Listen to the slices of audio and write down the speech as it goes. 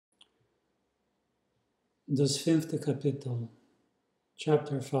Das 5. Kapitel,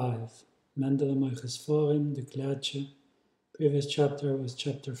 Chapter 5, Mendele Moykher Sforim Di Kliatshe. Previous chapter was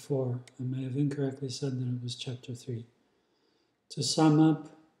Chapter 4. I may have incorrectly said that it was Chapter 3. To sum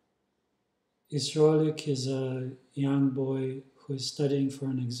up, Israelik is a young boy who is studying for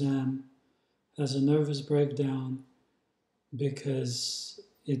an exam, has a nervous breakdown because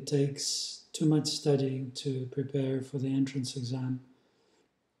it takes too much studying to prepare for the entrance exam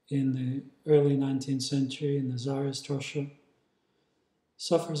in the early 19th century in the Tsarist Russia,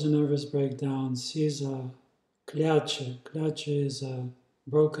 suffers a nervous breakdown, sees a Kliatshe. Kliatshe is a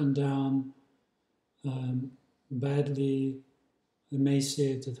broken down, badly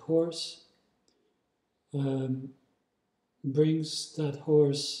emaciated horse, brings that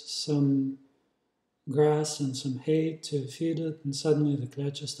horse some grass and some hay to feed it, and suddenly the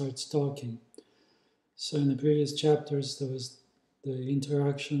Kliatshe starts talking. So in the previous chapters there was the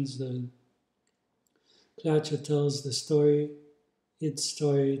interactions, the Kliatshe tells the story, its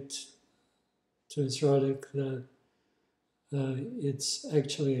story to Israelik that it's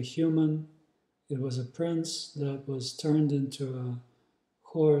actually a human. It was a prince that was turned into a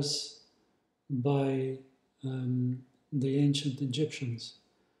horse by the ancient Egyptians.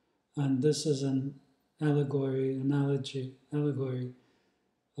 And this is an allegory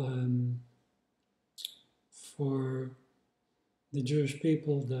for the Jewish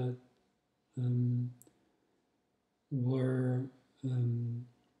people that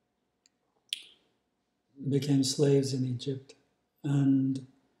became slaves in Egypt. And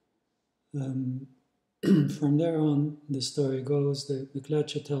from there on, the story goes, the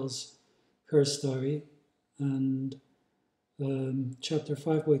Kliatshe tells her story, and chapter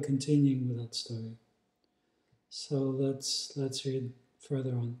 5 we're continuing with that story. So let's read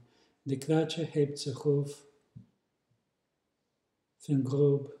further on. Die Kliatshe hebt sich auf von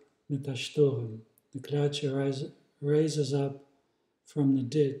Grub mit der Sturm. The Kliatshe raises up from the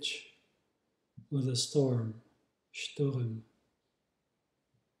ditch with a storm, Sturm.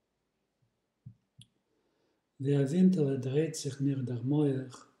 Der Wintele dreht sich mir der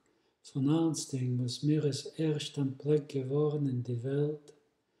Moich von alles Ding, was mir ist erst am Pleck geworden in die Welt,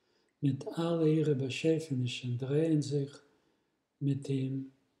 mit alle ihre Beschäftigungen drehen sich mit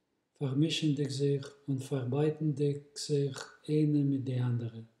ihm, vermischen sich und verbeiten sich eine mit die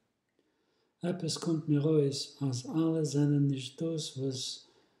andere. Etwas kommt mir raus, als alle sind nicht das, was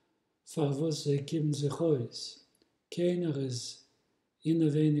sie geben sich aus. Keiner ist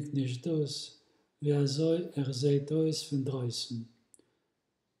wenig nicht das, wie soll seht aus von draußen.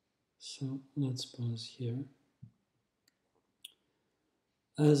 So let's pause here.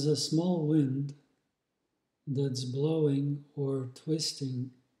 As a small wind that's blowing or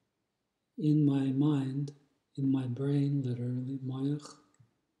twisting in my mind, in my brain, literally, Moich,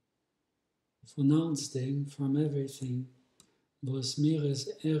 von alles Ding, from everything, was mir ist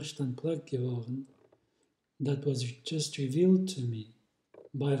erst an Pleck geworden, that was just revealed to me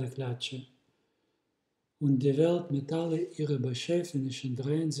by the Kliatshe, und die Welt mit alle ihre Beschäftigungen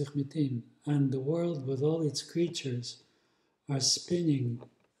drehen sich mit ihm, and the world with all its creatures are spinning,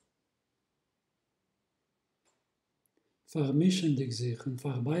 vermischen sich und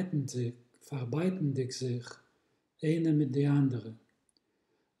verbeiten sich eine mit die andere.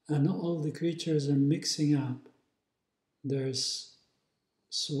 And all the creatures are mixing up. They're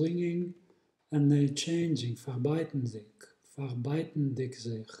swinging and they're changing, verbeiten sich.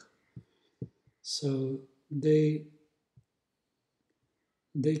 So they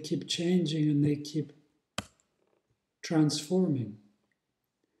keep changing and they keep transforming.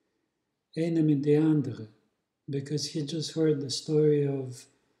 Eine mit die andere. Because he just heard the story of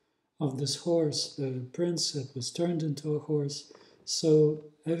this horse, the prince that was turned into a horse. So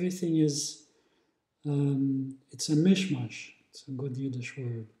everything is, it's a mishmash. It's a good Yiddish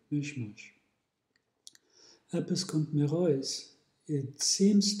word, mishmash. Etwas kommt mir raus. It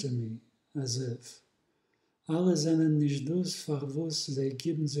seems to me as if alle sind nicht das, für was sie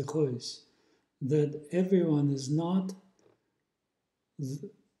geben sich aus. That everyone is not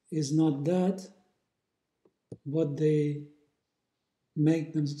that what they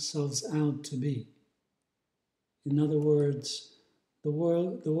make themselves out to be. In other words, the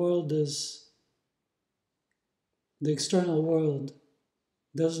world is, the external world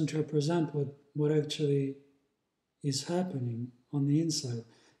doesn't represent what actually is happening on the inside.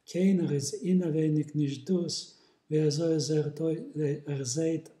 Keiner ist wenig nicht das, wie soll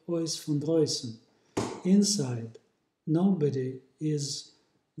seht aus von draußen. Inside, nobody is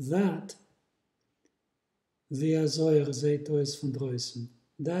that, wie soll seht aus von draußen.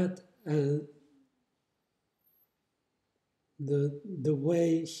 That the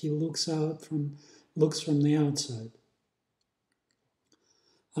way he looks out from looks from the outside.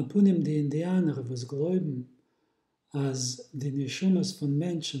 Apunim die Indianer, was glauben, als die Neshumas von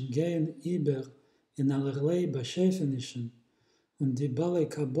Menschen gehen über in allerlei Beschäftigungen und die Balei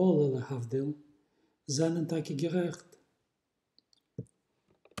Kabbalah lehavdil, seien taki gerecht.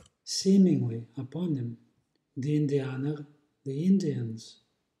 Seemingly, Apunim, die Indianer, the Indians,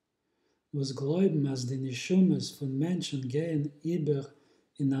 was glauben, als die Neshumas von Menschen gehen über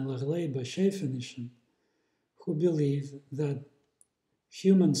in allerlei Beschäftigungen, who believe that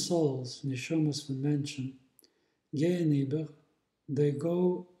human souls, Neshumas von Menschen, gehen über, they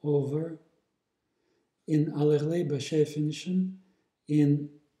go over in allerlei Beschäftigungen, in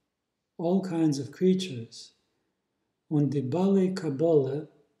all kinds of creatures. Und die Balei Kabbalah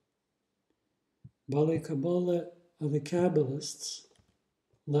are the Kabbalists.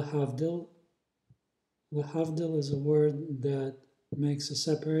 Lehavdil is a word that makes a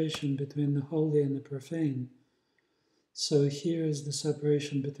separation between the holy and the profane. So here is the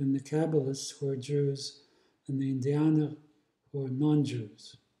separation between the Kabbalists, who are Jews, and the Indianer, who are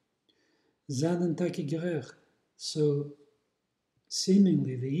non-Jews. Zaden taki gerecht. So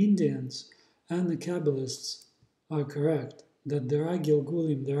seemingly the Indians and the Kabbalists are correct, that there are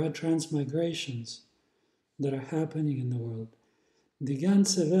Gilgulim, there are transmigrations that are happening in the world. Die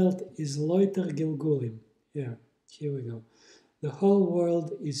ganze Welt is Leuter Gilgulim. Here we go. The whole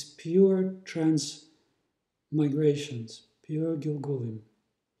world is pure transmigrations, pure Gilgulim.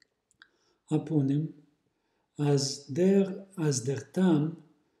 Apunim, as der Tam,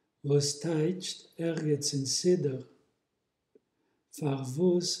 was teicht ergets in Siddur,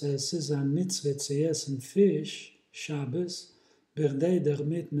 farvus es is a mitzvah zu essen Fisch, Shabbos, berdei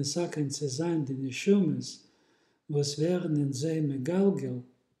damit mesaken zu sein die Neshumas, was werden in see megalgel,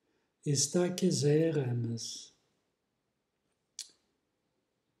 is take sehr emes.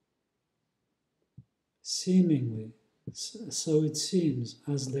 Seemingly, so it seems,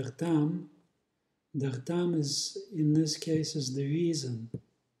 as der Tam is, in this case, is the reason,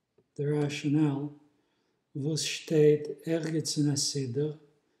 the rationale, was steht ergens in a Siddur,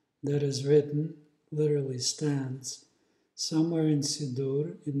 that is written, literally stands, somewhere in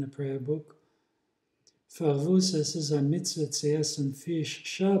Siddur, in the prayer book, Farvus es is a mitzvah zu essen fish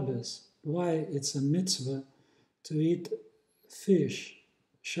Shabbos. Why it's a mitzvah to eat fish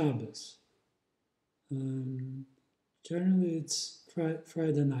Shabbos. Generally it's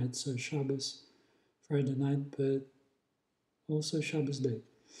Friday night, so Shabbos, Friday night, but also Shabbos day.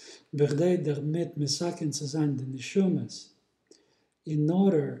 Berdei damit mesaken zu sein the Neshumas, in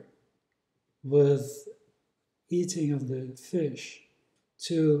order with eating of the fish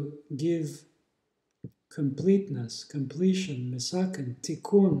to give completeness, completion, mesaken,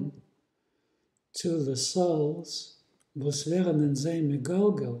 tikkun, to the souls, was werden sie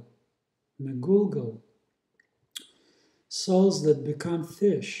megulgel, souls that become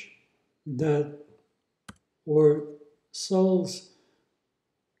fish, or souls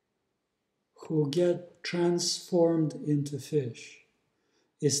who get transformed into fish.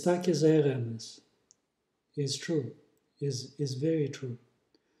 Is takezeremes, is true, is very true.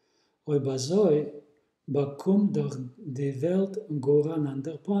 Oi bazoi, bakum doch die Welt goran an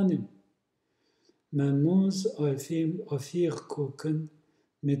der Panim. Man muss auf ihr gucken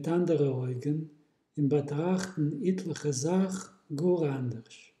mit anderen Augen und betrachten etliche Sachen gar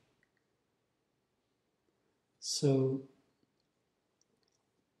anders. So,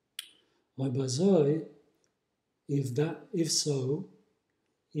 aber so,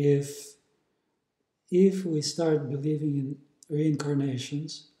 if we start believing in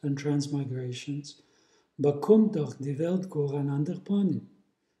reincarnations and transmigrations, bekommt doch die Welt gar an ander Panim.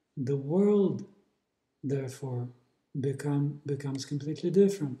 The world, therefore, becomes completely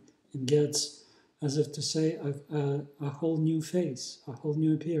different. It gets, as if to say, a whole new face, a whole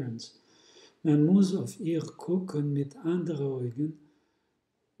new appearance. Man muss auf ihr gucken mit anderen Augen.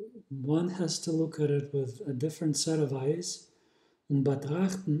 One has to look at it with a different set of eyes und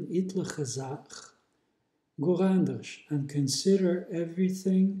betrachten etliche Sachen gar anders, and consider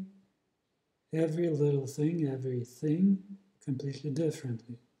everything, every little thing, everything completely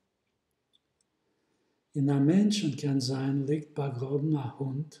differently. In einem Menschen kann sein, liegt begraben ein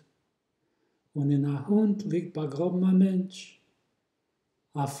Hund, und in einem Hund liegt begraben ein Mensch.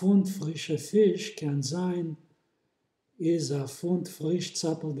 Ein Pfund frischer Fisch kann sein, ist ein Pfund frisch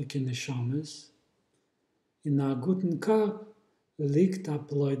zappeldicke Neshames. In einem guten Korb liegt ein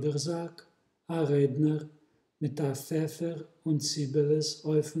Pleudersack, ein Redner mit einem Pfeffer und Zibeles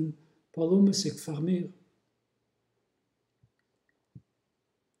auf ein Palumesig Farmir.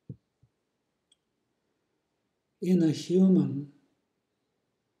 In a human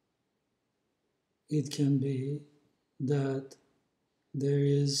It can be that there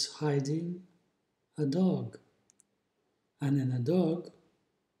is hiding a dog, and in a dog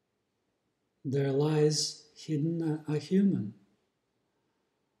there lies hidden a human.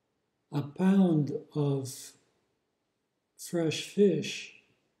 A pound of fresh fish,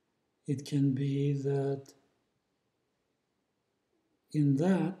 it can be that in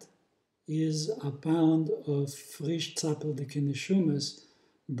that is a pound of frisch zappeldike neshumas,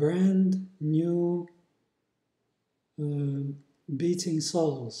 brand new beating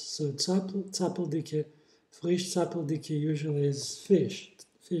souls. So zappeldike, frisch zappeldike usually is fish.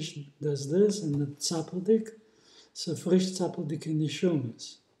 Fish does this, and the zappeldik, so frisch zappeldike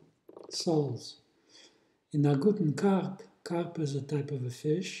neshumas, souls. In a guten carp is a type of a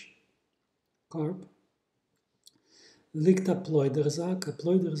fish, carp, liegt a ploiderzak. A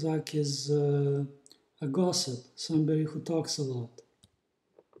ploiderzak is a gossip, somebody who talks a lot.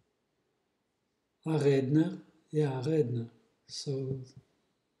 A redner, yeah, a redner. So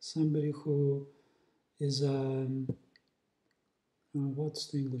somebody who is what's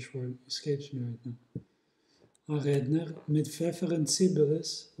the English word? Escapes me right now. A redner mit Pfeffer and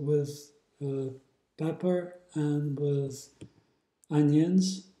Zibelis, with pepper and with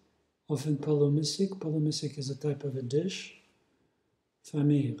onions, often palomisik. Palomisik is a type of a dish.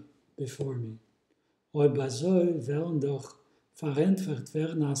 Famir, before me. Oi bazoi werden doch verantwortet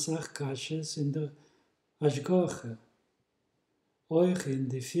werden als Sachkasches in der Ashgoche. Euch in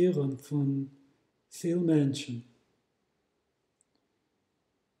die Führung von vielen Menschen.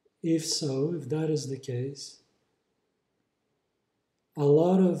 If so, if that is the case, a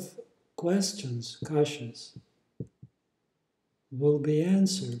lot of questions, kashas, will be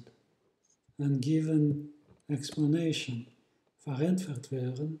answered and given explanation. Verantwortet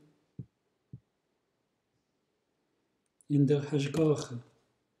werden in der Hashgacha.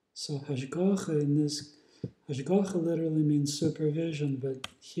 So Hashgacha in this, Hashgacha literally means supervision, but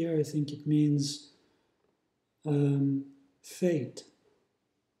here I think it means fate.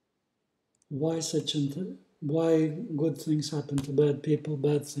 Why good things happen to bad people,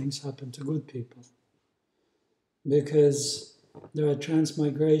 bad things happen to good people? Because there are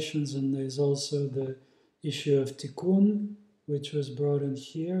transmigrations, and there's also the issue of tikkun, which was brought in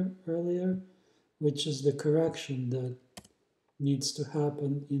here earlier, which is the correction that needs to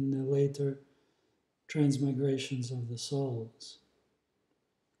happen in the later transmigrations of the souls.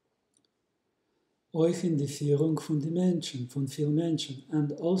 Euch in die Führung von die Menschen, von vielen Menschen,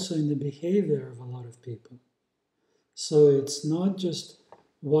 and also in the behavior of a lot of people. So it's not just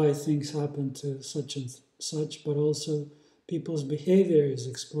why things happen to such and such, but also people's behavior is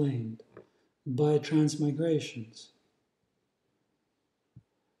explained by transmigrations.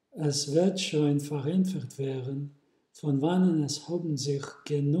 Es wird schon verantwortet werden, von wannen es haben sich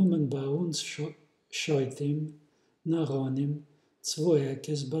genommen bei uns Scheutim, Naronim,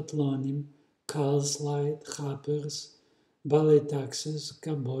 Zwoekes, Batlonim, Karlsleit, Chapers, Baletaxes,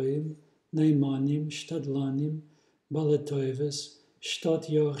 Gaboim, Neimanim, Stadlonim, Baletoives,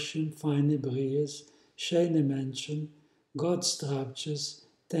 Stadtjorschim, feine Bries, schöne Menschen, Gottstrapches,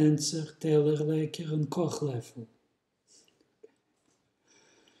 Tänzer, Tellerleker und Kochlöffel.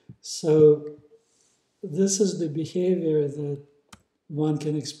 So this is the behavior that one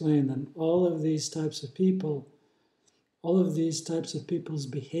can explain, and all of these types of people, all of these types of people's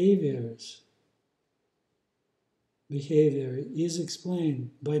behavior is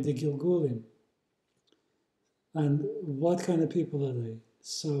explained by the Gilgulim. And what kind of people are they?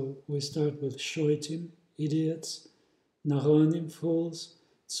 So we start with Shoitim, idiots, Naronim, fools,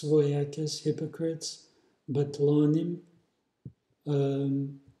 Tzvoyakes, hypocrites, Batlonim,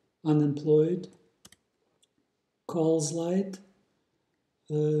 unemployed, Karlsleit.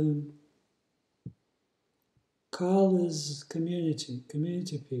 Kal is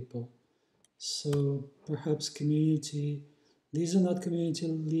community people. So perhaps community, these are not community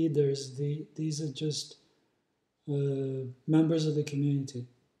leaders, these are just members of the community.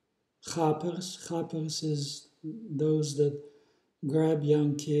 Chapers is those that grab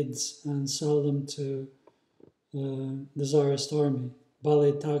young kids and sell them to the Tsarist army.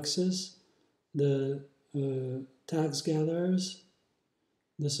 Ballet taxes, the tax gatherers.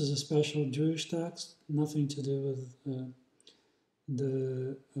 This is a special Jewish tax, nothing to do with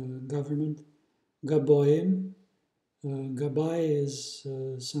the government. Gaboim. Gabai is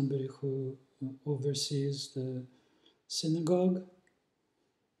somebody who oversees the synagogue.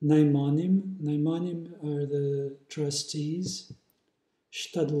 Naimanim. Naimanim are the trustees.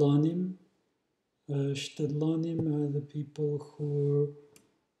 Shtadlanim. Shtadlanim are the people who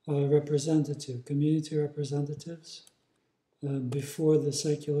are representative, community representatives. before the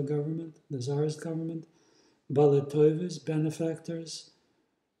secular government, the Tsarist government. Balatovis, benefactors,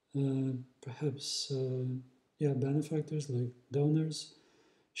 perhaps, benefactors like donors.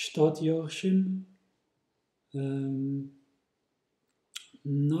 Shtot Yorshim,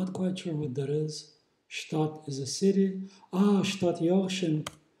 not quite sure what that is. Shtot is a city. Shtot Yorshim.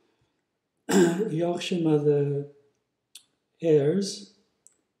 Yorshim are the heirs.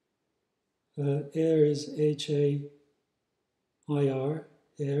 Heir is H-A-I-R,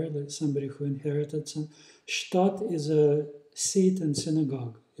 heir, like somebody who inherited some. Shtot is a seat in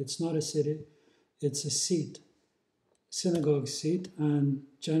synagogue. It's not a city, it's a seat, synagogue seat, and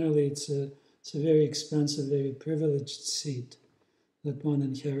generally it's a very expensive, very privileged seat that one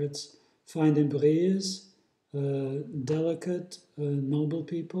inherits. Find in Breeze, delicate, noble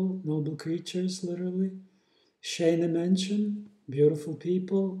people, noble creatures, literally. Shene Menschen, beautiful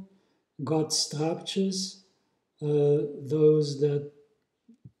people. God strapches, those that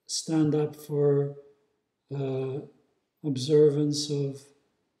stand up for observance of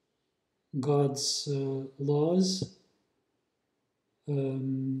God's laws,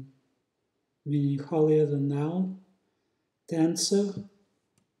 meaning holier than thou. Dancer,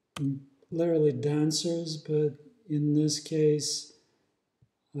 literally dancers, but in this case,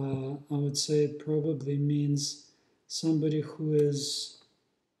 I would say it probably means somebody who is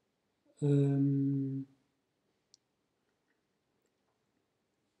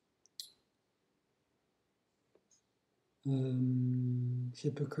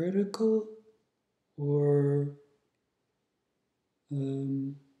hypocritical or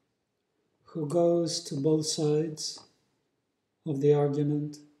who goes to both sides of the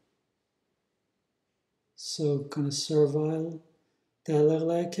argument. So kind of servile.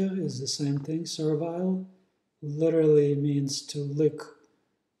 Tellerleker is the same thing. Servile literally means to lick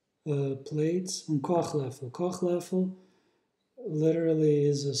plates. And kochleffel. Kochleffel literally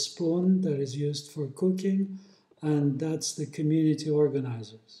is a spoon that is used for cooking, and that's the community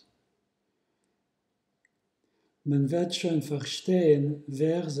organizers. Man wird schon verstehen,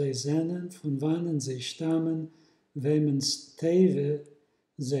 wer sie sind, von wannen sie stammen, wemens Teve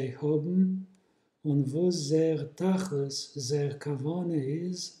sie haben, und wo sehr Tachlis, sehr Kavone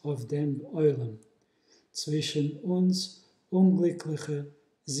ist auf dem Eulen, zwischen uns unglückliche,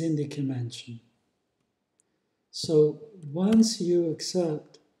 sündige Menschen. So once you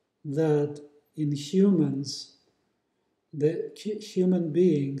accept that in humans, the human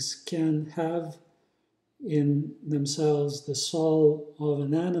beings can have in themselves the soul of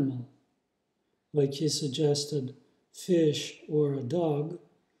an animal, like he suggested, fish or a dog,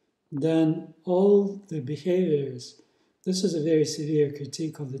 then all the behaviors, this is a very severe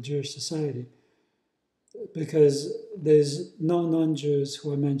critique of the Jewish society, because there's no non-Jews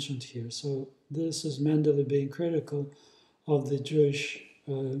who are mentioned here. So this is Mendele being critical of the Jewish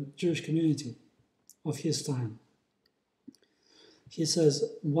community of his time. He says,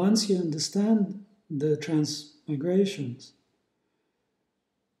 once you understand the transmigrations,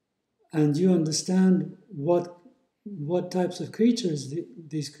 and you understand what types of creatures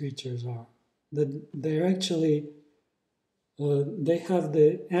these creatures are, that they're actually, they have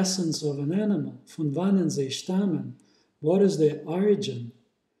the essence of an animal. Von wannen sie stammen. What is the origin?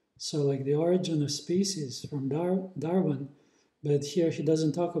 So like the origin of species from Darwin, but here he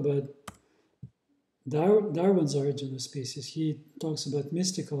doesn't talk about Darwin's origin of species. He talks about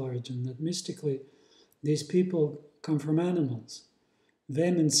mystical origin, that mystically these people come from animals.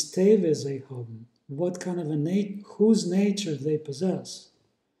 Wemens Teve sie haben. What kind of whose nature they possess.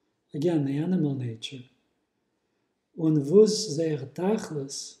 Again, the animal nature. Und wos their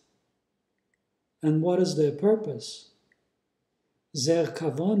tachlis, and what is their purpose? Their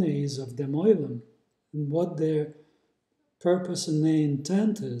kavone is of dem oilem, and what their purpose and their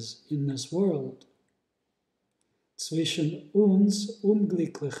intent is in this world. Zwischen uns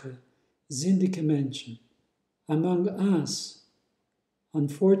unglückliche, sündige Menschen. Among us,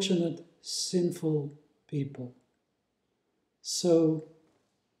 unfortunate, sinful people. So,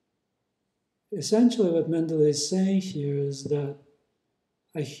 essentially what Mendele is saying here is that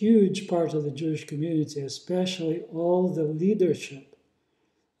a huge part of the Jewish community, especially all the leadership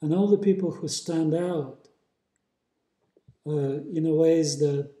and all the people who stand out in a way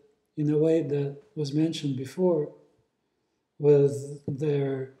that was mentioned before, with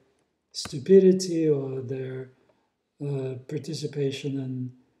their stupidity or their participation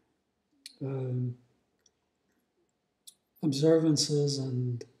in observances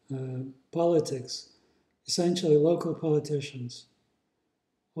and politics, essentially local politicians.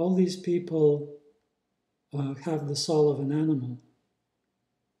 All these people have the soul of an animal.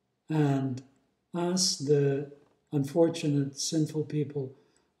 And us, the unfortunate, sinful people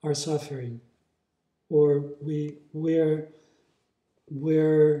are suffering, or we're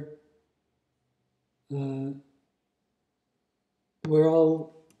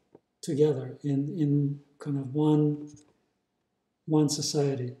all together in kind of one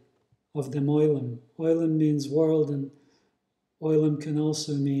society of the oilam. Oilam means world, and oilam can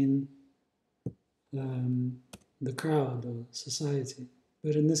also mean the crowd or society.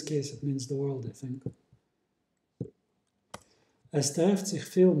 But in this case, it means the world, I think. Es trefft sich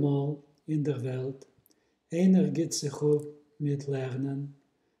vielmal in der Welt, einer gibt sich auf mit Lernen,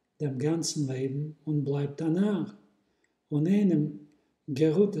 dem ganzen Leben, und bleibt danach. Und einem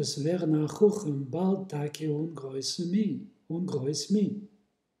geruht es wer nach Kuchen, bald Tage und größe mi.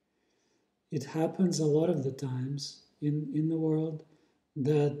 It happens a lot of the times in the world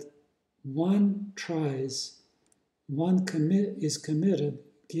that one is committed,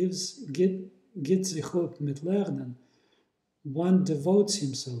 gibt sich up mit Lernen. One devotes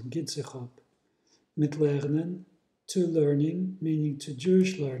himself, gibt sich up, mit Lernen, to learning, meaning to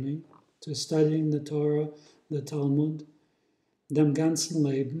Jewish learning, to studying the Torah, the Talmud, dem ganzen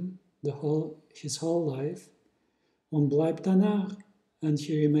Leben, his whole life, und bleibt danach, and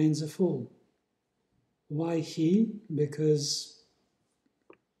he remains a fool. Why he? Because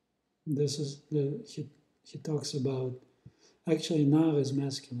this is he talks about, actually nar is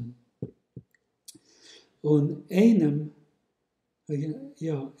masculine. Und einem, again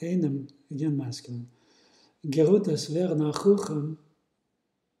masculine. Gerut es wer nach Chuchem,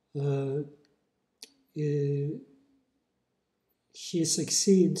 he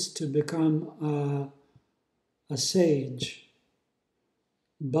succeeds to become a sage.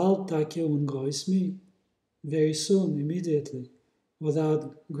 Bald take und groß mi, very soon, immediately,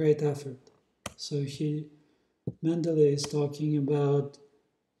 without great effort. So Mendele is talking about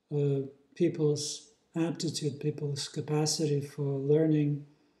people's aptitude, people's capacity for learning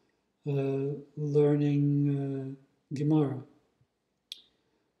Gemara.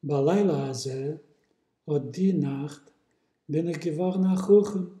 Balayla hazeh, od die Nacht, bin ich geworden nach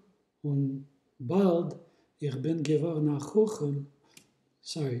Chuchem, und bald, ich bin geworden nach Chuchem,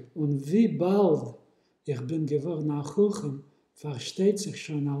 und wie bald ich bin geworden nach Chuchem, versteht sich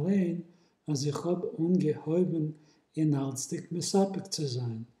schon allein, als ich habe ungeheuben, inhaltlich mesapik zu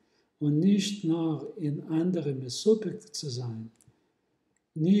sein, und nicht nur in anderen mesapik zu sein,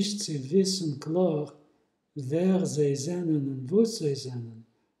 nicht zu wissen klar, wer sie sind und wo sie sind,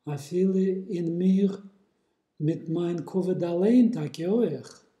 a viele in mir mit mein Covid allein take euch.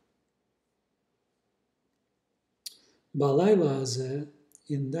 Balayla hazeh,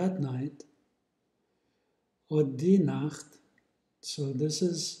 in that night, od die Nacht, so this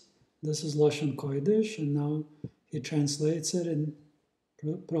is Lashon Kodesh, and now he translates it in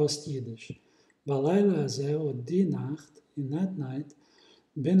Prost Yiddish. Balayla hazeh, od die Nacht, in that night,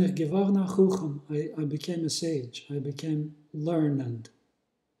 bin ich geworden a Chuchem. I became a sage. I became learned,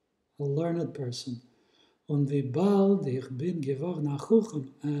 a learned person. Und wie bald ich bin geworden a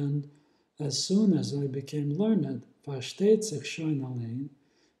Chuchem, and as soon as I became learned, versteht sich schon allein,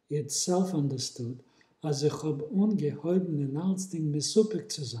 it's self-understood, als ich hab ungeheuben in alles Ding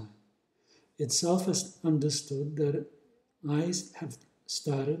mesupik zu sein. It's self-understood that I have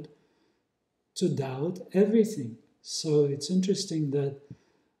started to doubt everything. So it's interesting that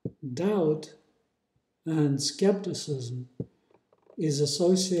doubt and skepticism is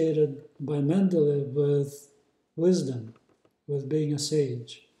associated by Mendele with wisdom, with being a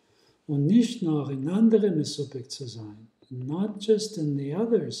sage. Und nicht nur in anderen mesupik zu sein, not just in the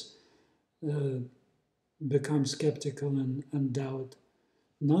others become skeptical and doubt,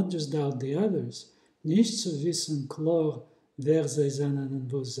 not just doubt the others, nicht zu wissen klar, wer sie sind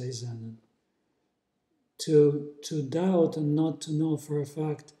und wo sie sind. To doubt and not to know for a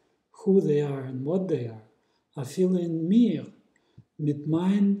fact who they are and what they are. I feel in mir, mit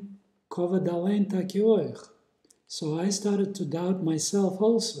mein Kovad allein take euch. So I started to doubt myself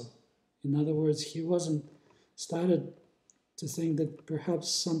also. In other words, he started to think that perhaps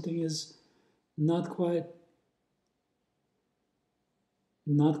something is not quite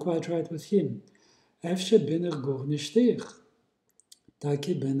right with him. Efshe bin ich gar nicht ich.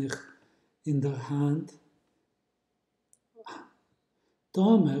 Taki bin ich in der Hand.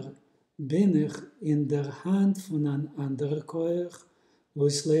 Tomer bin ich in der Hand von einem anderen Koech, wo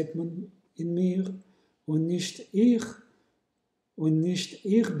es lebt man in mir, und nicht ich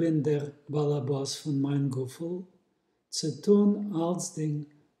bin der Balabas von meinem Gefühl, zu tun als Ding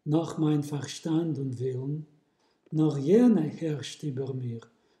nach mein Verstand und Willen, noch jener herrscht über mir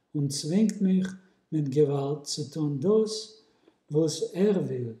und zwingt mich mit Gewalt zu tun das, was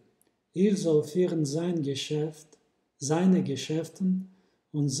will. Ich soll führen sein Geschäft seine Geschäften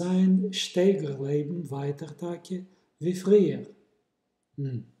und sein Steigerleben weitertage wie früher.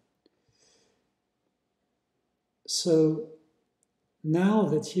 So now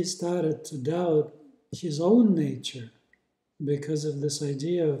that he started to doubt his own nature because of this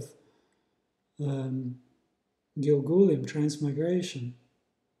idea of Gilgulim, transmigration,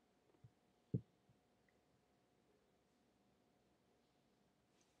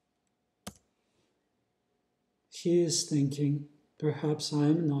 he is thinking, perhaps I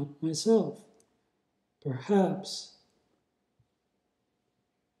am not myself. Perhaps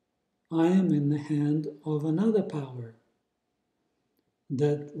I am in the hand of another power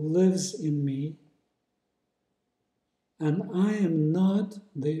that lives in me, and I am not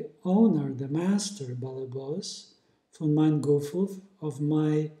the owner, the master, balabos, von mein Gufuf, of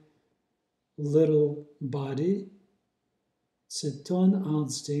my little body, zu tun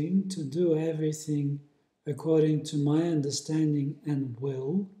als Ding, to do everything according to my understanding and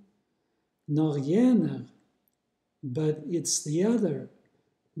will, nor jener, but it's the other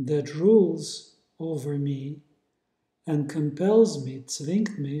that rules over me and compels me,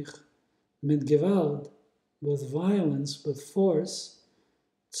 zwingt mich, mit Gewalt, with violence, with force,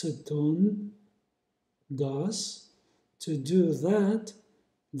 zu tun das, to do that,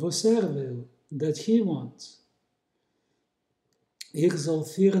 was will, that he wants. Ich soll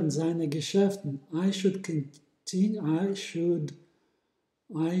führen seine Geschäften. I should continue, I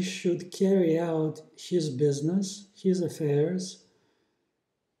should carry out his business, his affairs,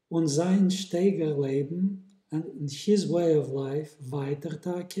 und sein Steigerleben, and his way of life,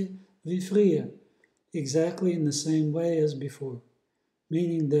 weitertage wie früher, exactly in the same way as before.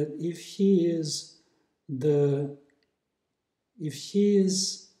 Meaning that if he has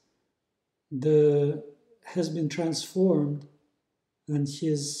been transformed, and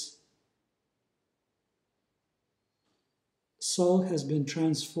his soul has been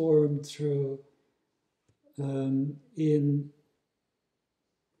transformed through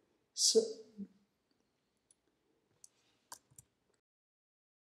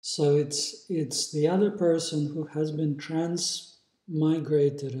so it's the other person who has been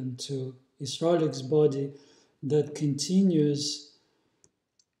transmigrated into Israelic's body that continues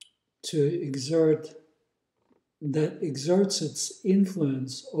to exerts its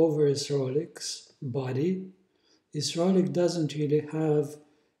influence over Israelic's body. Israelic doesn't really have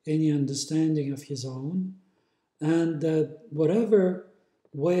any understanding of his own, and that whatever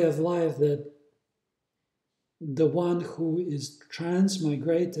way of life that the one who is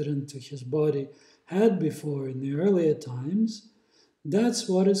transmigrated into his body had before in the earlier times, that's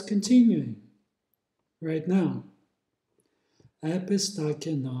what is continuing right now.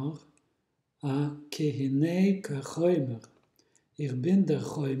 Epistake noch a kehine kachoimer. Ich bin der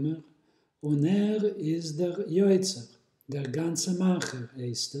Choimer und ist der Yoitzer, der ganze Macher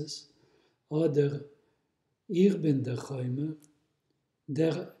heißt es. Oder ich bin der Choimer,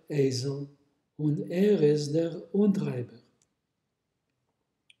 der Esel, und ist der Untreiber.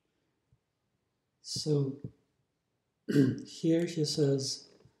 So here he says,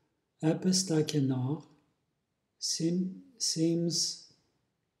 Epistake noch seems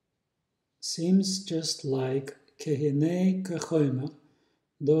just like Kehine Kechoimer.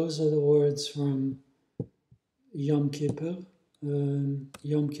 Those are the words from Yom Kippur,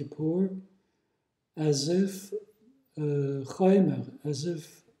 as if Choimer, as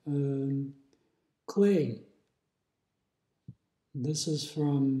if clay. This is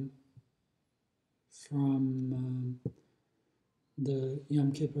from the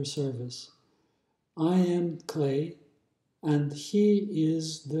Yom Kippur service. I am clay, and he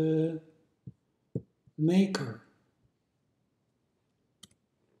is the maker.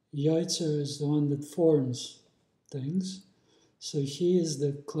 Yoitzer is the one that forms things. So he is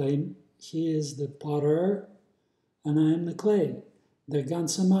the clay, he is the potter, and I am the clay, the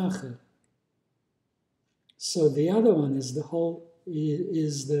ganze Macher. So the other one is the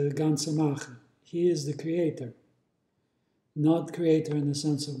ganze Macher. He is the creator. Not creator in the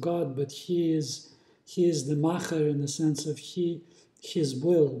sense of God, but he is the Macher in the sense of his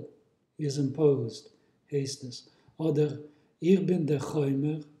will is imposed. Heißt es. Oder ich bin der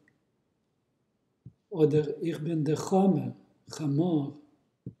Choimer, oder ich bin der Chomer, Chamor.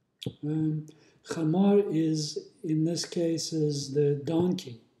 Chamor is, in this case, is the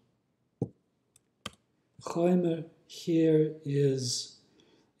donkey. Chomer here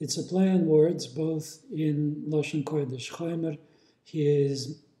it's a play on words, both in Lashon Kodesh. Chomer, he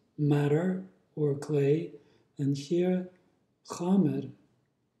is matter or clay, and here Chomer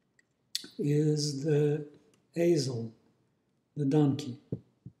is the Esel, the donkey.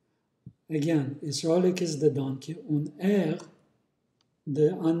 Again, Israelik is the donkey, and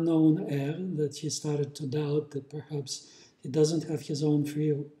the unknown that he started to doubt that perhaps he doesn't have his own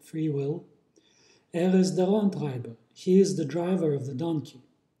free will. Is der Antreiber. He is the driver of the donkey.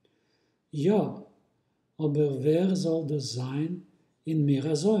 Ja, aber wer soll das sein in mir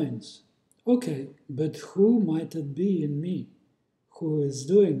als? Okay, but who might it be in me who is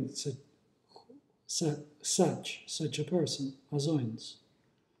doing such a person as eins?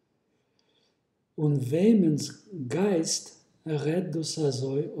 Und wemens Geist reddus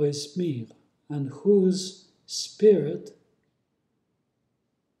azoi ois mir, and whose spirit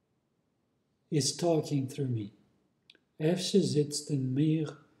is talking through me. Efshe sitzt in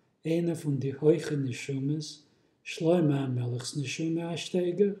mir eine von die hoiche Neshumas, Shloima Melech's Neshuma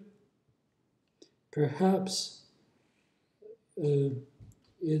Ashteiger. Perhaps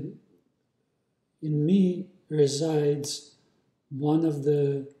in me resides one of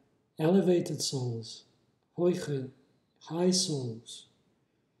the elevated souls, hoiche, high souls.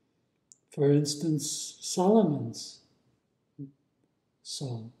 For instance, Solomon's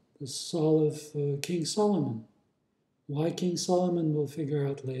soul, the soul of King Solomon. Why King Solomon we'll figure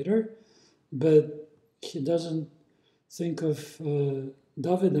out later, but he doesn't think of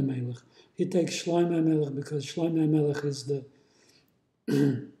David HaMelech. He takes Shlomo HaMelech because Shlomo HaMelech is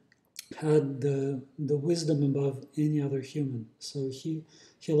had the wisdom above any other human. So he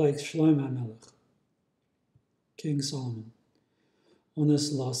likes Shlomo HaMelech, King Solomon. Und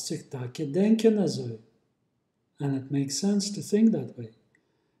es lässt sich Tage denken also. And it makes sense to think that way.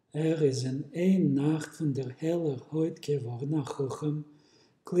 Is in een Nacht von der heller Heut geworden nach Chochem,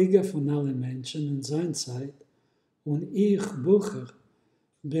 Kliege von allen Menschen in sein Zeit, und ich, Bucher,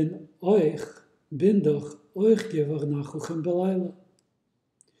 bin doch euch geworden nach Chochem Beleila.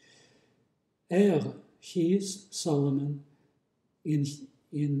 Hieß Solomon,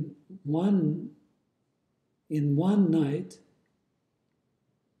 in one night,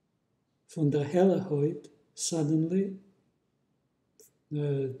 von der heller Heut, suddenly,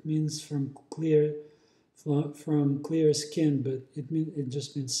 it means from clear skin, but it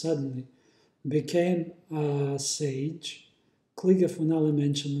just means suddenly, became a sage, Kliege von allen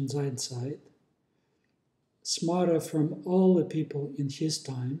Menschen in seiner Zeit, smarter from all the people in his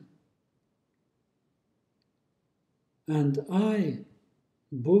time, and I,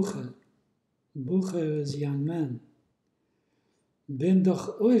 Bucher is young man, bin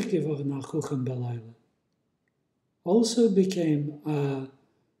doch euch geworden nach Chochem Beleila. Also became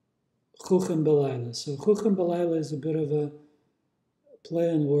Chochem Beleila. So Chochem Beleila is a bit of a play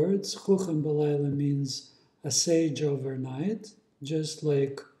on words. Chochem Beleila means a sage overnight, just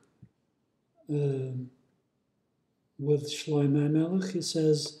like with Shlomo HaMelech, he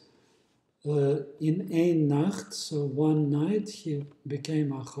says, in ein Nacht, so one night, he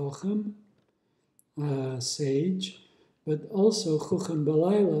became a Chochem, a sage, but also Chochem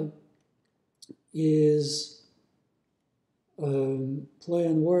Beleila is play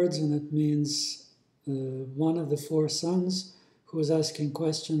on words, and it means one of the four sons who was asking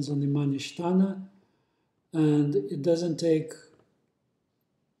questions on the Manishtana, and it doesn't take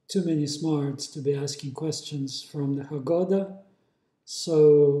too many smarts to be asking questions from the Haggadah.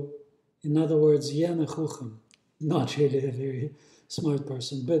 So, in other words, Yena Chuchem, not really a very smart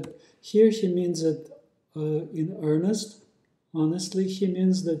person, but here he means it in earnest. Honestly, he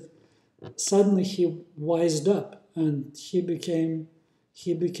means that suddenly he wised up. And he became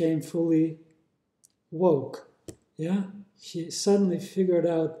fully woke. Yeah? He suddenly figured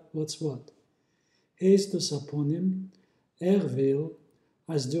out what's what. Heist dus aponim, will,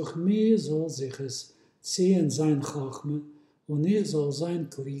 als durch mir soll sich es ziehen sein Chachme, und soll sein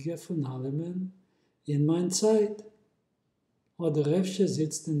Kliege von allem in mein Zeit. Oder Refsche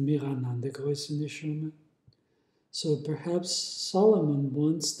sitzt in mir an der Größe Neshume. So perhaps Solomon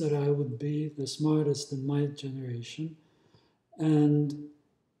wants that I would be the smartest in my generation, and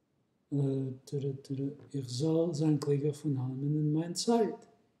ich soll sein Kliege von allem in mein Zeit.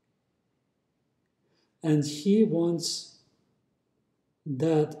 And he wants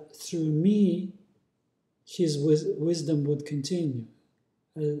that through me, his wisdom would continue.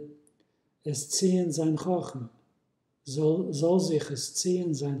 Es ziehen sein Chachme. Soll sich es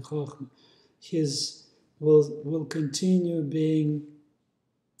ziehen sein Chachme. His will continue being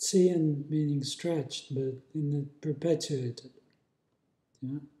ziehen, meaning stretched, but in the perpetuated.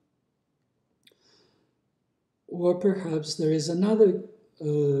 Yeah? Or perhaps there is another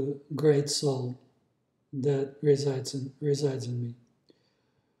great soul that resides in me.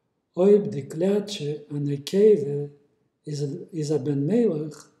 Sforim Di Kliatshe anekeve is a ben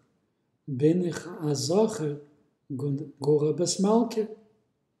melech, bin ich a zacher gura bas malke.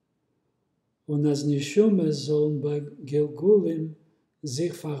 Und als Nishume sollen bei Gilgulim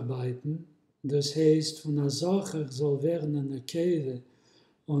sich verarbeiten, das heißt, von einer Sache soll werden eine Keve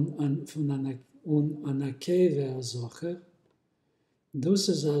und eine Keve eine Sache, das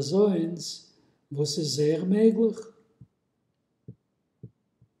ist also eins, was ist sehr möglich.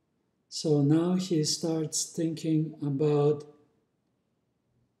 So now he starts thinking about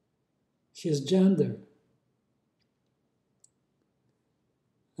his gender.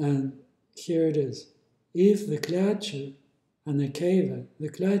 And here it is. If the Kliatshe and the Keva, the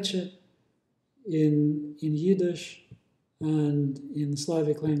Kliatshe in Yiddish and in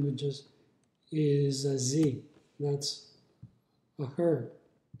Slavic languages is a Z, that's a her.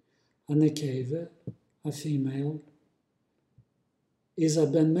 And the Keva, a female, is a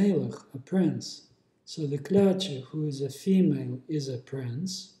Ben Melech, a prince. So the Kliatshe, who is a female, is a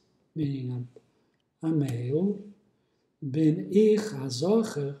prince, meaning a male. Bin ich a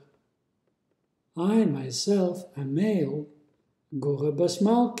Zocher, I myself, a male, Gora Bas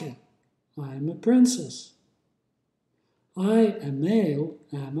Malke, I am a princess. I, a male,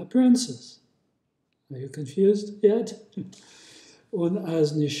 am a princess. Are you confused yet? Und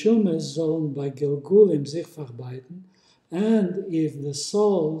as Nishumes sollen bei Gilgulim sich verarbeiten, and if the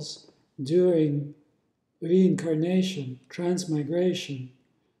souls during reincarnation, transmigration,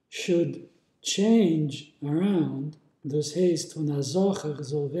 should change around, das heißt, von a Zocher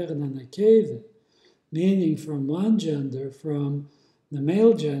soll werden eine Keve, meaning from one gender, from the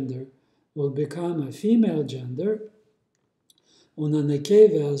male gender, will become a female gender, und eine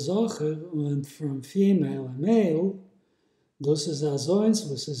Keve a Zocher, und from female a male, das ist also eins,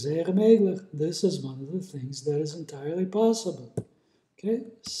 was ist sehr möglich. This is one of the things that is entirely possible. Okay,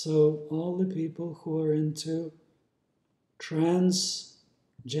 so all the people who are into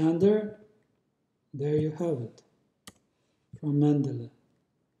transgender, there you have it, from Mendele.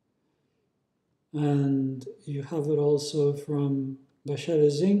 And you have it also from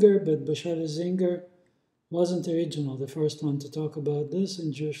Bashevis Zinger, but Bashevis Zinger wasn't original. The first one to talk about this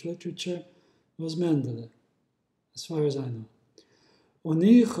in Jewish literature was Mendele, as far as I know. Und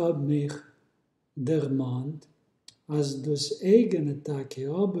ich hab mich dermant, als das eigene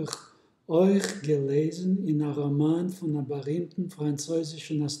Tage hab ich euch gelesen in einem Roman von einem berühmten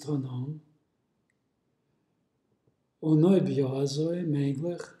französischen Astronom. Und ob ja so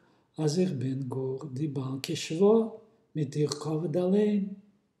möglich, als ich bin gur die Banke schwo mit ihr Covid allein.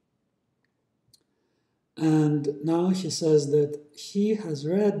 And now he says that he has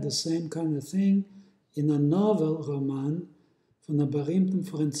read the same kind of thing in a novel roman von einem berühmten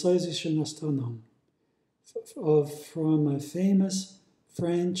französischen Astronom, from a famous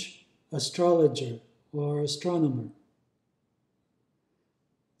French astrologer or astronomer.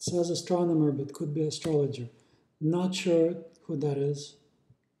 It says astronomer, but could be astrologer. Not sure who that is.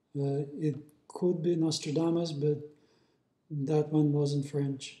 It could be Nostradamus, but that one wasn't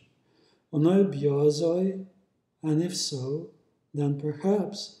French. Und ob ja soll, and if so, then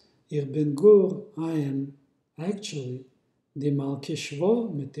perhaps ich bin gur, I am actually die Malke Shvo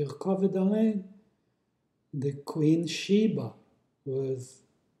mit ihr Covid allein, the Queen Sheba with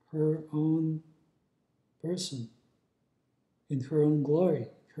her own person, in her own glory,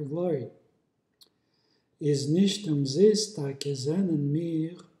 her glory. Is nicht sis take seinen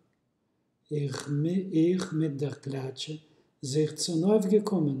mir, ich mit der Kliatshe, sich zu neu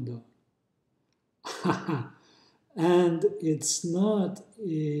gekommen da. And it's not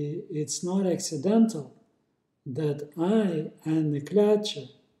accidental that I and the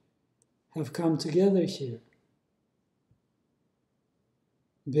Kliatshe have come together here.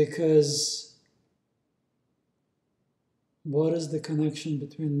 Because what is the connection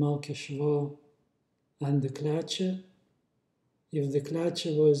between Malke Shvo and the Kliatshe? If the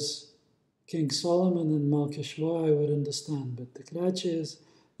Kliatshe was King Solomon and Malke Shvo, I would understand, but the Kliatshe is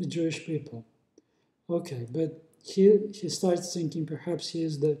the Jewish people. Okay, but he starts thinking perhaps he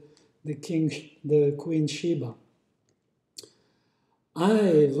is the Queen Sheba.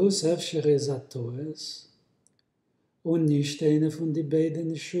 Ai, vos efsher is atoes, und nicht eine von die beiden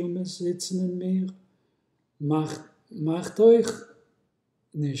Nishumes sitzen in mir, macht euch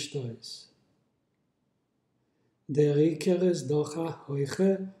nicht aus. Der Iker ist doch a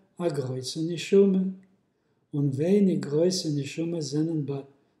hoiche, a größe Nishume, und wenig größe Nishume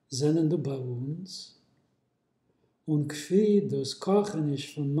sind du bei uns, und kfi das Kochen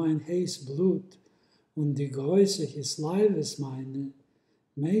ist von mein heiß Blut, und die Größe des Leibes meine,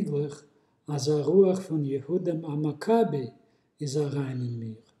 möglich, als a Ruach von Yehudem Amakabi ist rein in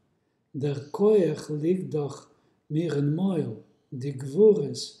mir. Der Koech liegt doch mir in Meul, die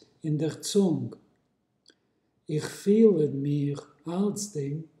Gwures in der Zung. Ich fühle mir als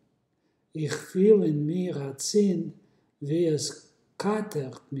Ding, Ich fühl in mir a Zinn, wie es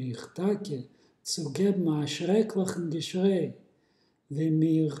katert mich, Tage, zu geben a schrecklichen Geschrei, wie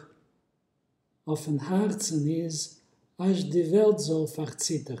mir auf dem Herzen ist, als die Welt soll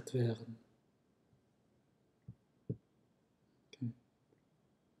verzittert werden. Okay.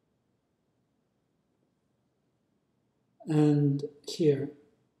 And here,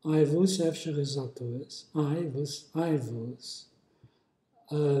 I vus efsher is atois, I vus,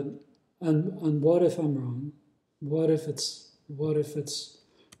 and what if I'm wrong? What if it's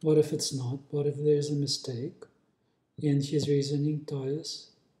not? What if there's a mistake in his reasoning? Tois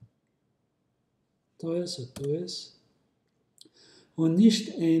or tois, und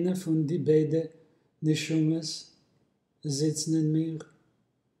nicht eine von die beiden Neshumas sitzen in mir,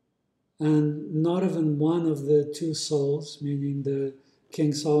 and not even one of the two souls, meaning the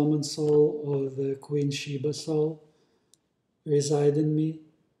King Solomon soul or the Queen Sheba soul, reside in me.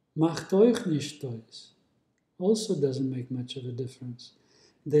 Macht euch nicht tois. Also doesn't make much of a difference.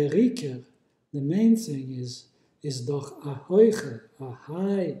 The Riker, the main thing is doch a hoiche, a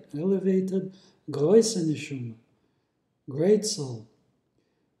high, elevated, große Neshuma, great soul.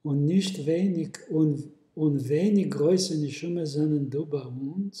 Und nicht wenig, und wenig große Neshuma sind du bei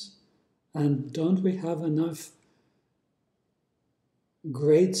uns. And don't we have enough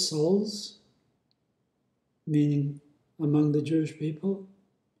great souls, meaning among the Jewish people?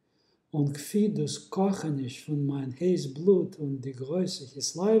 Und gfi dus kochen ich von mein heiß Blut und die Größe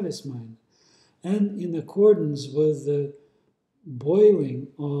his Leibes mein, and in accordance with the boiling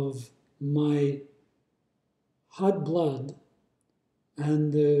of my hot blood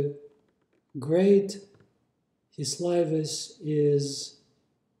and the great his Leibes is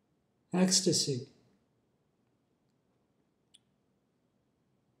ecstasy.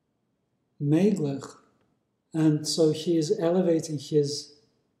 Meglich, and so he is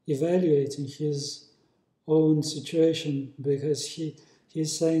evaluating his own situation, because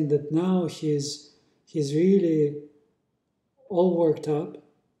he's saying that now he's really all worked up.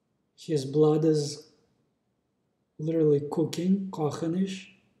 His blood is literally cooking,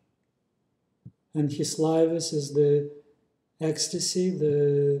 kochenish, and his lives is the ecstasy,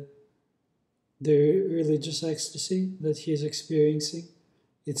 the religious ecstasy that he is experiencing.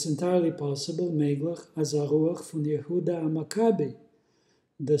 It's entirely possible, Meglach, as a ruach von Yehuda HaMaccabi,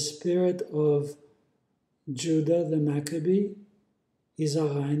 the spirit of Judah the Maccabee is a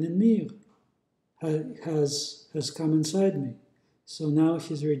rein in mir, has come inside me. So now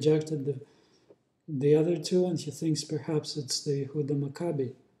he's rejected the other two, and he thinks perhaps it's the Yehuda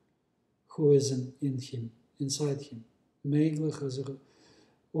Maccabee who is in him, inside him. Meglach as a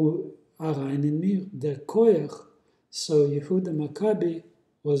rein in mir, der koyach. So Yehuda Maccabee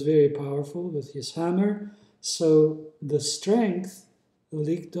was very powerful with his hammer, so the strength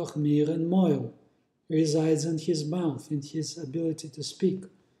liegt doch mir in moil, resides in his mouth, in his ability to speak,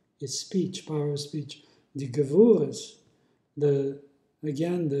 his speech, power of speech. The gevuras, the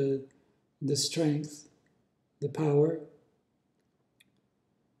strength, the power,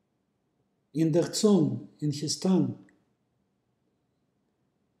 in der Zung, in his tongue,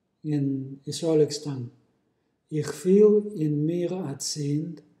 in Israelic's tongue. Ich fühl in mir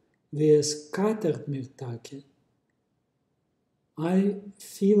azind, wie es katert mir Tage. I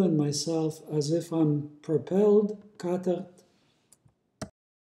feel in myself as if I'm propelled, katert.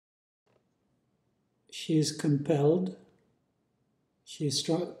 She is compelled.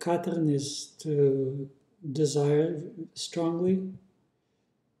 Katern is to desire strongly.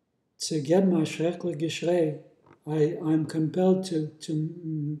 To get my schrecklich Geschrei, I'm compelled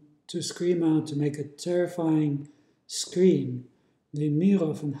to scream out, to make a terrifying scream. The mir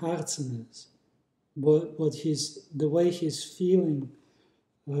of an Herzen is. The way he's feeling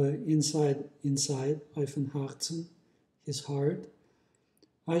inside of an Herzen, his heart.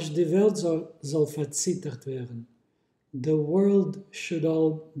 Als die Welt soll verzittert werden. The world should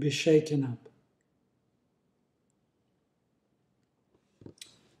all be shaken up.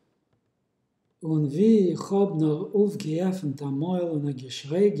 Und wie ich hab noch aufgeöffnet am Maul und ein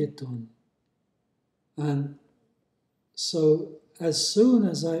Geschrei getun. And so as soon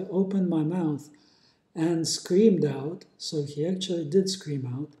as I opened my mouth and screamed out, so he actually did scream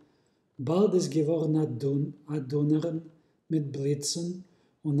out, bald ist geworden a Donnern mit Blitzen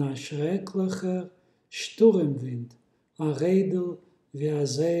und a schrecklicher Sturmwind, a Redel wie a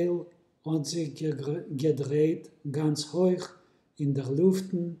Seil hat sich gedreht ganz hoch in der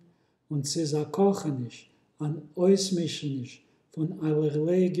Luften, und sie ist a kochenisch, an ausmischenisch von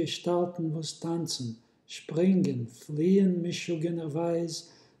allerlei Gestalten, was tanzen, springen, fliehen mischugenerweise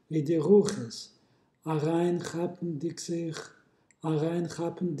wie die Ruches, a rein chappen dich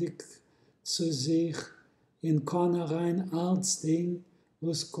zu sich in Kornerein als Ding,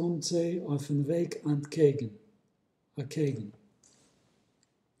 was kommt sie auf den Weg entgegen.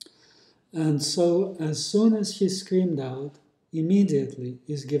 And so, as soon as he screamed out, immediately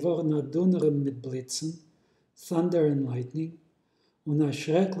is geworden a Donneren mit Blitzen, thunder and lightning, und a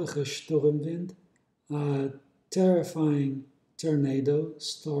schrecklicher Sturmwind, a terrifying tornado,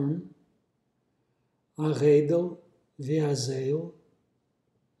 storm, a redel, wie a zeil.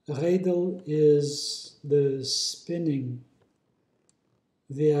 Redel is the spinning,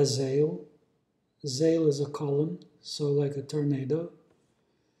 wie a zeil. Zeil is a column, so like a tornado.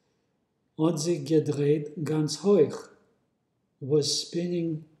 Und sie gedreht ganz hoch, was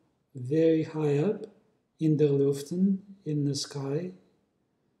spinning very high up in der Luften, in the sky,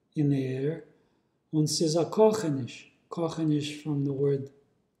 in the air. Und sie ist a kochenisch. Kochenisch from the word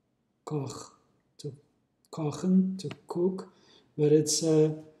koch, to kochen, to cook. But it's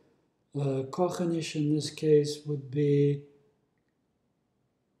kochenisch in this case would be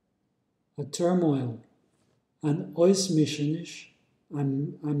a turmoil. An oismischenisch, a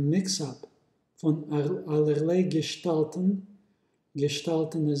mix-up von allerlei Gestalten.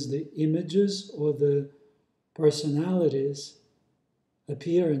 Gestalten is the images or the personalities,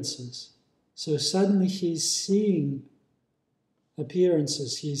 appearances. So suddenly he's seeing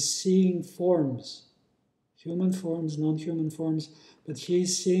appearances, he's seeing forms, human forms, non-human forms, but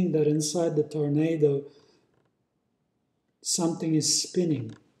he's seeing that inside the tornado something is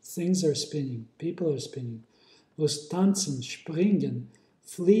spinning, things are spinning, people are spinning. Was tanzen, springen,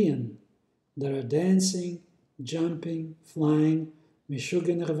 fliehen, that are dancing, jumping, flying,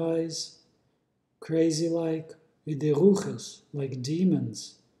 mishugenerweise, crazy-like, with the ruches, like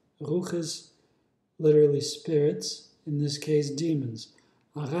demons. Ruches, literally spirits, in this case demons.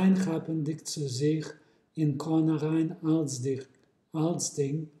 Reingappen dich zu sich in Kornerein als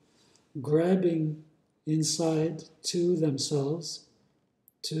Ding, grabbing inside to themselves,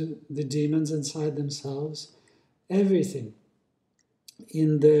 to the demons inside themselves, everything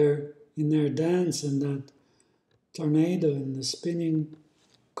in their dance, in that tornado, in the spinning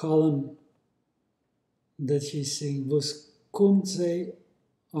column that he's seeing, was kommt sie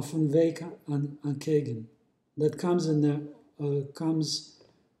auf den Weg entgegen, that comes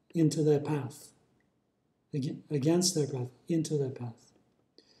into their path, against their path, into their path.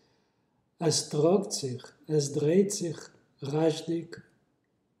 Es tragt sich, es dreht sich raschdig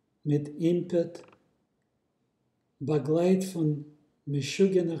mit Impet, begleit von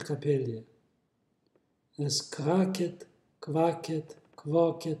mischugener Kapelle. Es kraket, quaket,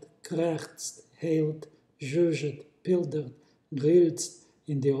 quaket, krächzt, heilt, zhuzhet, pildert, grillt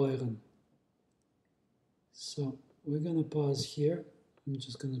in die Ohren. So, we're going to pause here. I'm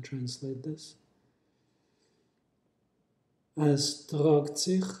just going to translate this. Es tragt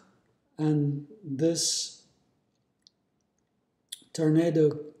sich, and this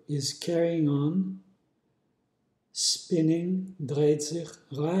tornado is carrying on, spinning, dreht sich,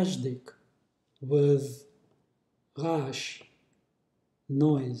 raschdig, with rash,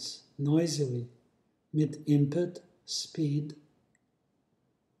 noise, noisily, mit Impet, speed,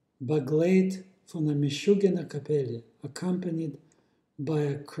 begleit von der mischugener Kapelle, accompanied by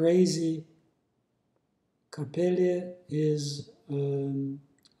a crazy Kapelle is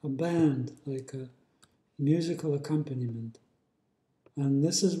a band, like a musical accompaniment. And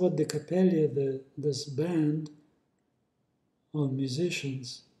this is what the Kapelle, this band of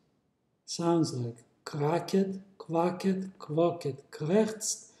musicians, sounds like. Kraket, quaket, quaket,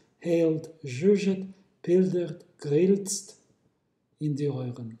 krächzt, heilt, zhuzhet, pildert, grilzt in die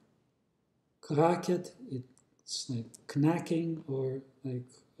Ohren. Kraket, it's like knacking, or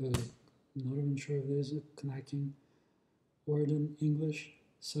like, I'm not even sure if there's a knacking word in English.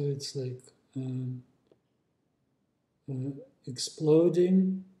 So it's like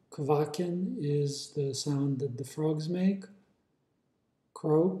exploding. Quaken is the sound that the frogs make.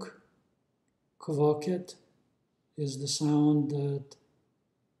 Croak. Quacket is the sound that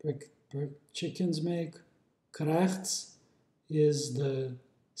chickens make. Krachts is the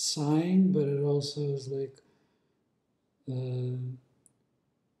sighing, but it also is like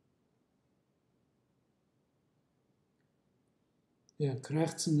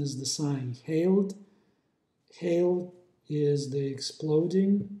krachtsen is the sighing. Hailed is the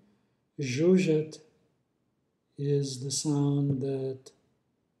exploding. Zhuzhet is the sound that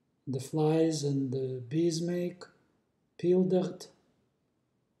the flies and the bees make. Pildert.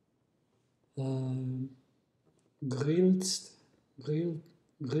 Grillst.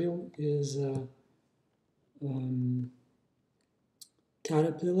 Grill is a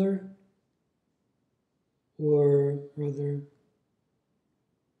caterpillar, or rather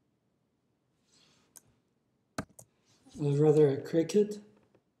rather a cricket.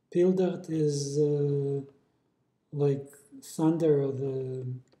 Pildert is like thunder or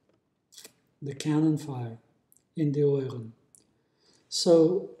the cannon fire in the Oiren.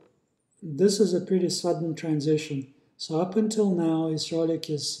 So this is a pretty sudden transition. So up until now, Yisroelik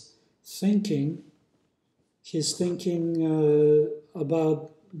is thinking, he's thinking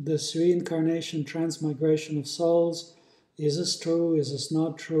about this reincarnation, transmigration of souls. Is this true? Is this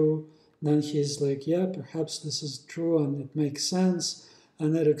not true? Then he's like, yeah, perhaps this is true and it makes sense.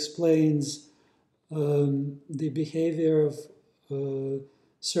 And it explains the behavior of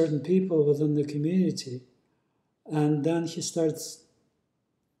certain people within the community. And then he starts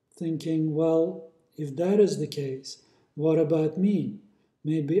thinking, well, if that is the case, what about me?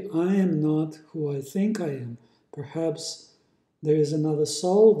 Maybe I am not who I think I am. Perhaps there is another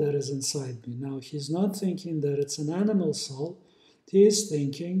soul that is inside me. Now, he's not thinking that it's an animal soul. He is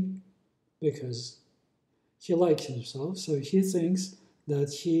thinking, because he likes himself, so he thinks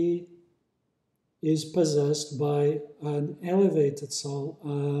that he is possessed by an elevated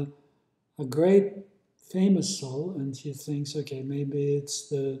soul, a great famous soul, and he thinks, okay, maybe it's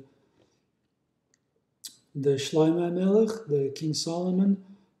the Shlomo Melech, the King Solomon,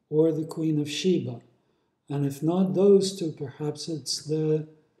 or the Queen of Sheba. And if not those two, perhaps it's Yehuda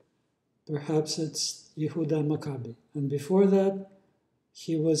Maccabi. And before that,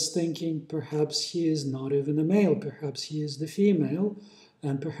 he was thinking perhaps he is not even a male, perhaps he is the female,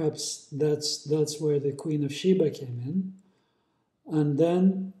 and perhaps that's where the Queen of Sheba came in. And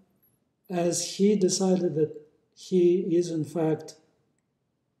then, as he decided that he is in fact,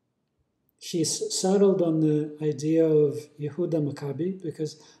 he settled on the idea of Yehuda Maccabi,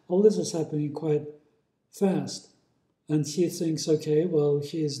 because all this is happening quite fast. And he thinks, okay, well,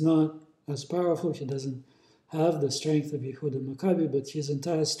 he is not as powerful, he doesn't have the strength of Yehuda Maccabi, but his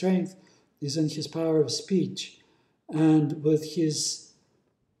entire strength is in his power of speech and with his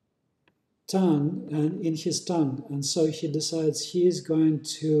tongue and in his tongue. And so he decides he is going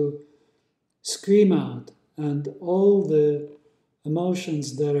to scream out, and all the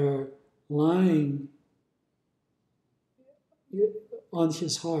emotions that are lying on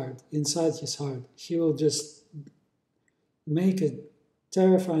his heart, inside his heart, he will just make a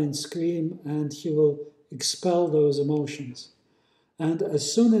terrifying scream and he will expel those emotions. And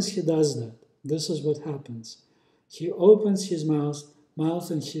as soon as he does that, this is what happens. He opens his mouth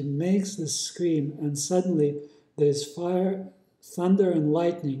and he makes this scream, and suddenly there's fire, thunder and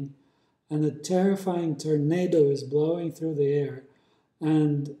lightning, and a terrifying tornado is blowing through the air,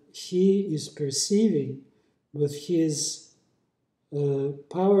 and he is perceiving with his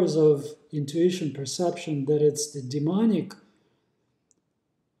powers of intuition, perception, that it's the demonic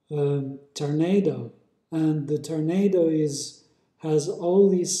tornado, and the tornado has all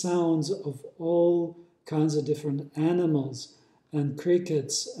these sounds of all kinds of different animals and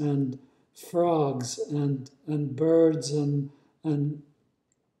crickets and frogs and birds and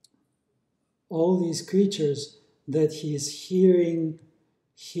all these creatures that he is hearing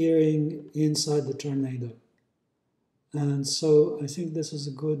inside the tornado. And so I think this is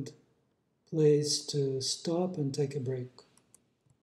a good place to stop and take a break.